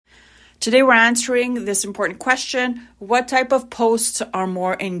Today we're answering this important question: what type of posts are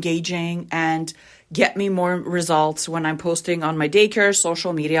more engaging and get me more results when I'm posting on my daycare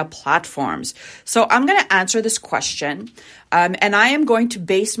social media platforms? So I'm going to answer this question, and I am going to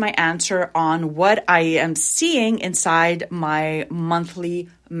base my answer on what I am seeing inside my monthly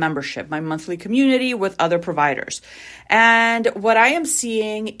membership, my monthly community with other providers. And what I am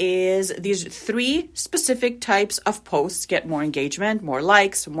seeing is these 3 specific types of posts get more engagement, more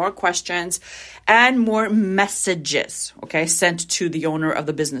likes, more questions, and more messages, okay, sent to the owner of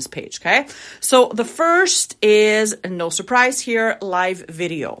the business page, okay? So the first is, no surprise here, live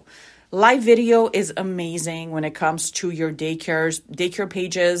video. Live video is amazing when it comes to your daycare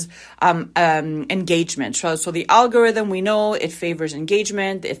pages, engagement. So the algorithm, we know it favors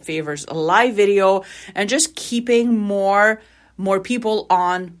engagement, it favors live video, and just keeping more people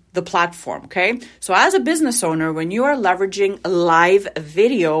on the platform, okay? So as a business owner, when you are leveraging live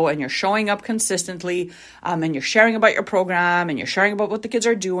video and you're showing up consistently, and you're sharing about your program and you're sharing about what the kids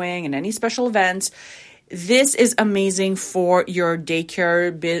are doing and any special events, this is amazing for your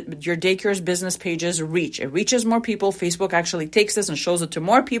daycare's business pages reach. It reaches more people. Facebook actually takes this and shows it to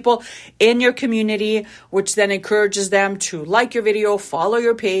more people in your community, which then encourages them to like your video, follow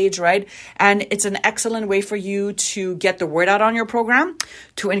your page, right? And it's an excellent way for you to get the word out on your program,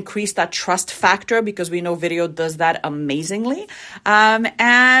 to increase that trust factor, because we know video does that amazingly,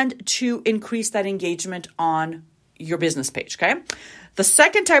 and to increase that engagement on your business page, okay? The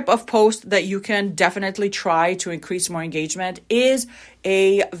second type of post that you can definitely try to increase more engagement is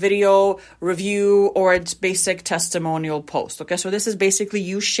a video review or its basic testimonial post. Okay, so this is basically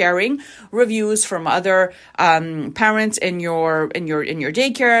you sharing reviews from other parents in your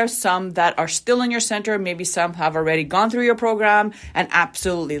daycare, some that are still in your center, maybe some have already gone through your program and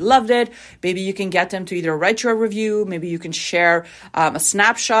absolutely loved it. Maybe you can get them to either write you a review, maybe you can share a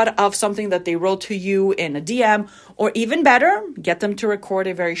snapshot of something that they wrote to you in a DM, or even better, get them to record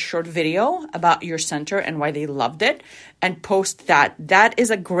a very short video about your center and why they loved it and post that. That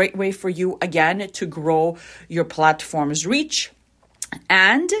is a great way for you, again, to grow your platform's reach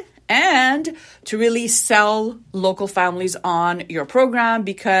and to really sell local families on your program,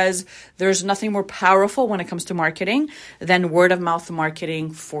 because there's nothing more powerful when it comes to marketing than word of mouth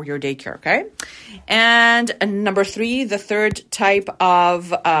marketing for your daycare, okay? And number 3, the third type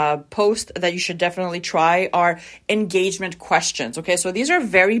of post that you should definitely try are engagement questions, okay? So these are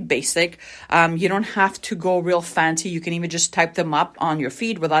very basic. You don't have to go real fancy. You can even just type them up on your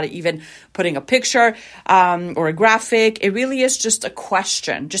feed without even putting a picture or a graphic. It really is just a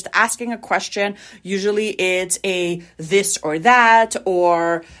question, just asking a question. Usually it's a this or that,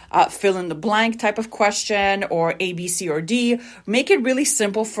 or fill in the blank type of question, or A, B, C, or D. Make it really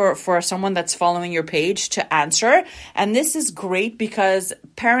simple for someone that's following your page to answer. And this is great because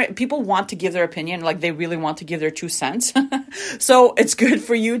people want to give their opinion, like they really want to give their 2 cents. So it's good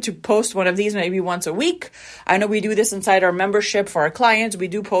for you to post one of these maybe once a week. I know we do this inside our membership for our clients. We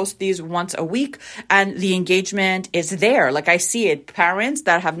do post these once a week, and the engagement is there. Like I see it. Parents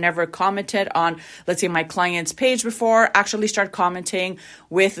that have never commented on, let's say, my client's page before actually start commenting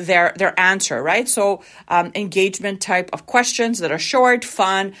with their answer, right? So engagement type of questions that are short,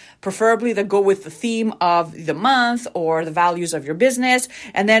 fun, preferably that go with the theme of the month or the values of your business.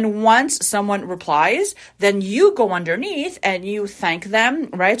 And then once someone replies, then you go underneath and you thank them,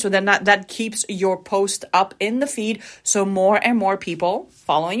 right? So then that keeps your post up in the feed, so more and more people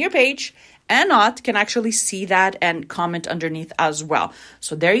following your page and not can actually see that and comment underneath as well.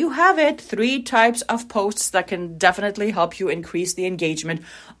 So there you have it, 3 types of posts that can definitely help you increase the engagement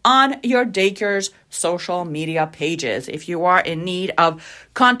on your daycare's social media pages. If you are in need of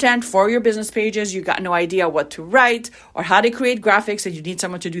content for your business pages, you got no idea what to write or how to create graphics, and you need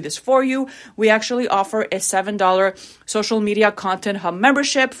someone to do this for you, we actually offer a $7 social media content hub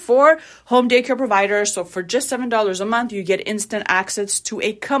membership for home daycare providers. So for just $7 a month, you get instant access to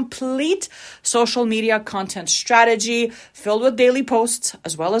a complete social media content strategy filled with daily posts,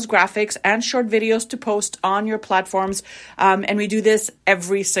 as well as graphics and short videos to post on your platforms. And we do this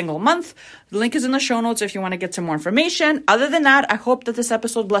every single month. The link is in the show notes if you want to get some more information. Other than that, I hope that this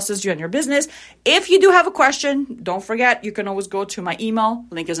episode blesses you and your business. If you do have a question, don't forget, you can always go to my email.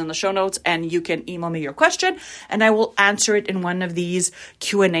 Link is in the show notes, and you can email me your question, and I will answer it in one of these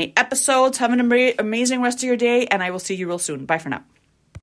Q&A episodes. Have an amazing rest of your day, and I will see you real soon. Bye for now.